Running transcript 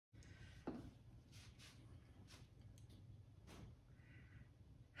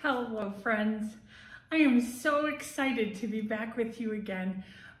Hello, friends. I am so excited to be back with you again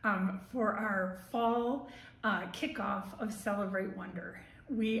for our fall kickoff of Celebrate Wonder.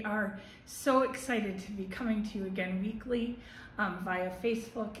 We are so excited to be coming to you again weekly via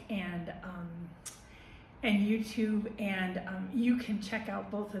Facebook and YouTube, and you can check out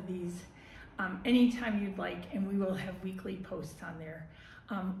both of these anytime you'd like, and we will have weekly posts on there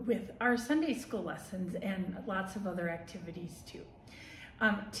with our Sunday school lessons and lots of other activities too.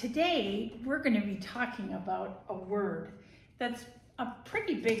 Today, we're going to be talking about a word that's a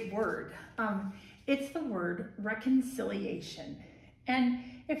pretty big word. It's the word reconciliation. And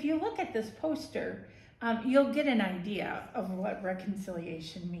if you look at this poster, you'll get an idea of what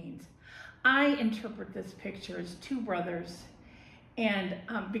reconciliation means. I interpret this picture as two brothers, and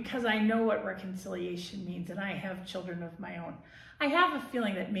because I know what reconciliation means, and I have children of my own, I have a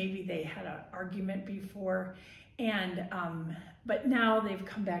feeling that maybe they had an argument before, and but now they've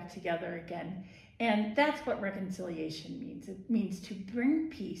come back together again. And that's what reconciliation means. It means to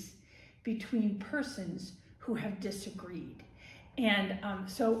bring peace between persons who have disagreed. And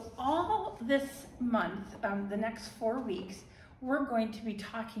so all this month, the next 4 weeks, we're going to be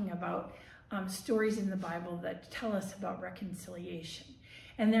talking about stories in the Bible that tell us about reconciliation.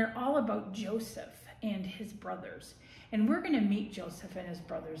 And they're all about Joseph and his brothers. And we're going to meet Joseph and his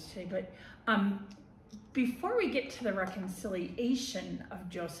brothers today. But before we get to the reconciliation of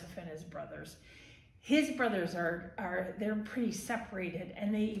Joseph and his brothers are they're pretty separated,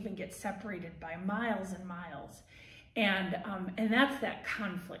 and they even get separated by miles and miles. And that's that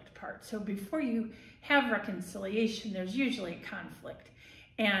conflict part. So before you have reconciliation, there's usually a conflict.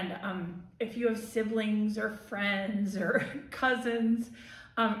 And if you have siblings or friends or cousins,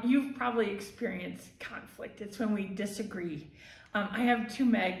 you've probably experienced conflict. It's when we disagree. I have two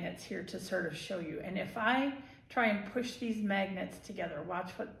magnets here to sort of show you. And if I try and push these magnets together,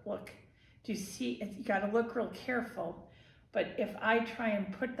 look, do you see? You got to look real careful. But if I try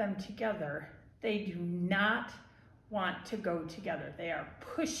and put them together, they do not want to go together. They are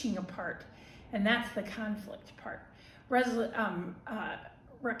pushing apart. And that's the conflict part.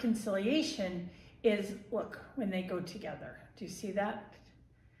 Reconciliation is, look, when they go together. Do you see that?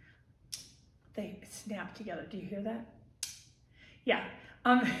 They snap together. Do you hear that? Yeah,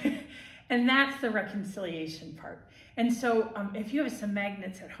 and that's the reconciliation part. And so if you have some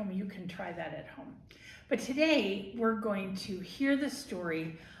magnets at home, you can try that at home. But today, we're going to hear the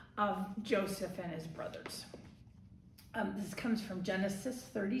story of Joseph and his brothers. This comes from Genesis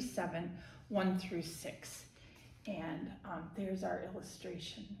 37, 1 through 6. And there's our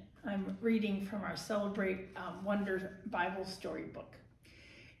illustration. I'm reading from our Celebrate Wonder Bible storybook.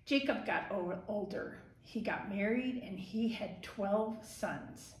 Jacob got older. He got married, and he had 12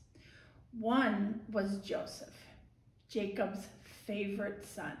 sons. One was Joseph, Jacob's favorite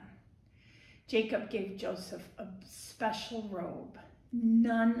son. Jacob gave Joseph a special robe.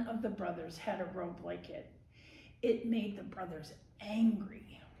 None of the brothers had a robe like it. It made the brothers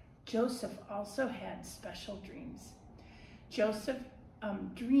angry. Joseph also had special dreams. Joseph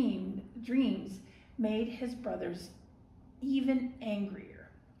dreams made his brothers even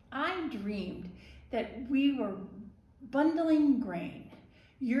angrier. I dreamed that we were bundling grain.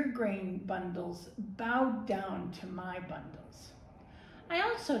 Your grain bundles bowed down to my bundles. I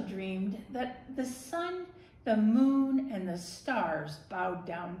also dreamed that the sun, the moon, and the stars bowed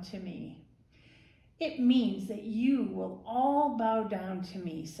down to me. It means that you will all bow down to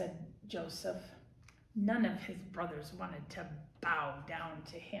me, said Joseph. None of his brothers wanted to bow down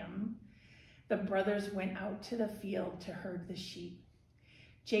to him. The brothers went out to the field to herd the sheep.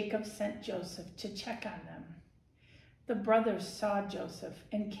 Jacob sent Joseph to check on them. The brothers saw Joseph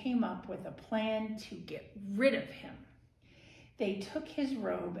and came up with a plan to get rid of him. They took his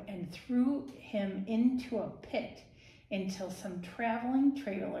robe and threw him into a pit until some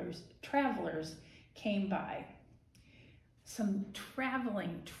travelers came by. Some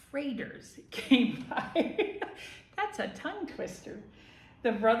traveling traders came by. That's a tongue twister.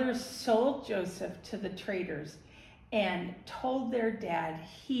 The brothers sold Joseph to the traders and told their dad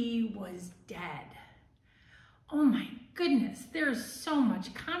he was dead. Oh my goodness, there's so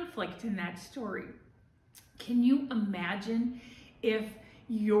much conflict in that story. Can you imagine if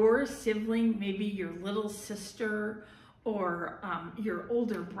your sibling, maybe your little sister or your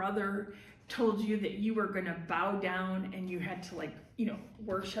older brother, told you that you were gonna bow down and you had to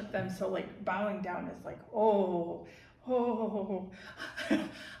worship them? So bowing down is oh,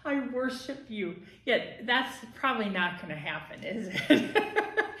 I worship you. Yet that's probably not going to happen, is it?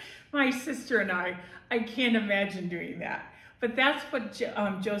 My sister and I can't imagine doing that. But that's what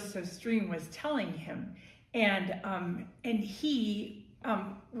Joseph's dream was telling him. And he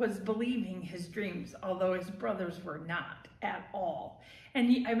was believing his dreams, although his brothers were not at all.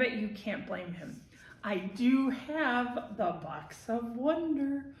 And I bet you can't blame him. I do have the box of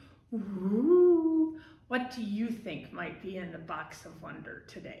wonder. Ooh. What do you think might be in the box of wonder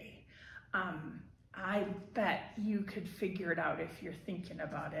today? I bet you could figure it out if you're thinking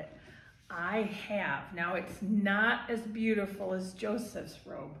about it. I have. Now, it's not as beautiful as Joseph's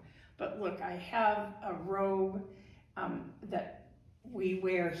robe, but look, I have a robe that we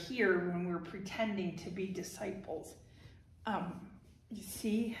wear here when we're pretending to be disciples. You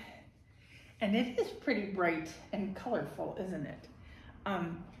see? And it is pretty bright and colorful, isn't it?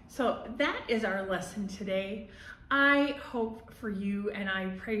 So that is our lesson today. I hope for you and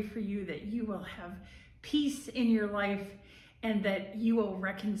I pray for you that you will have peace in your life and that you will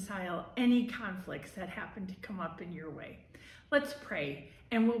reconcile any conflicts that happen to come up in your way. Let's pray,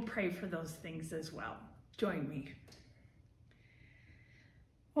 and we'll pray for those things as well. Join me.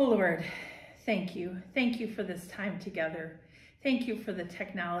 Oh Lord, thank you. Thank you for this time together. Thank you for the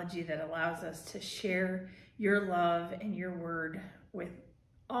technology that allows us to share your love and your word with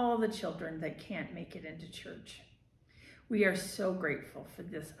all the children that can't make it into church. We are so grateful for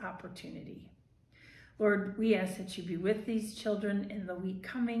this opportunity. Lord, we ask that you be with these children in the week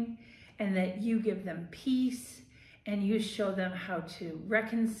coming and that you give them peace and you show them how to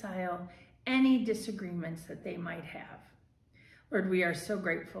reconcile any disagreements that they might have. Lord, we are so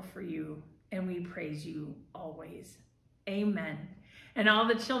grateful for you and we praise you always. Amen. And all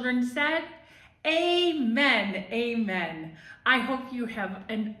the children said, amen, amen. I hope you have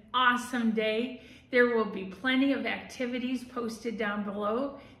an awesome day. There will be plenty of activities posted down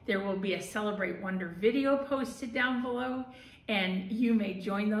below. There will be a Celebrate Wonder video posted down below, and you may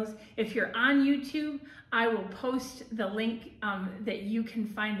join those. If you're on YouTube, I will post the link that you can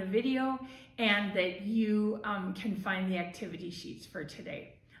find the video and that you can find the activity sheets for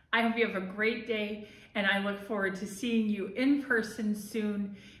today. I hope you have a great day, and I look forward to seeing you in person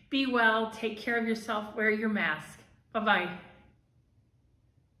soon. Be well, take care of yourself, wear your mask. Bye-bye.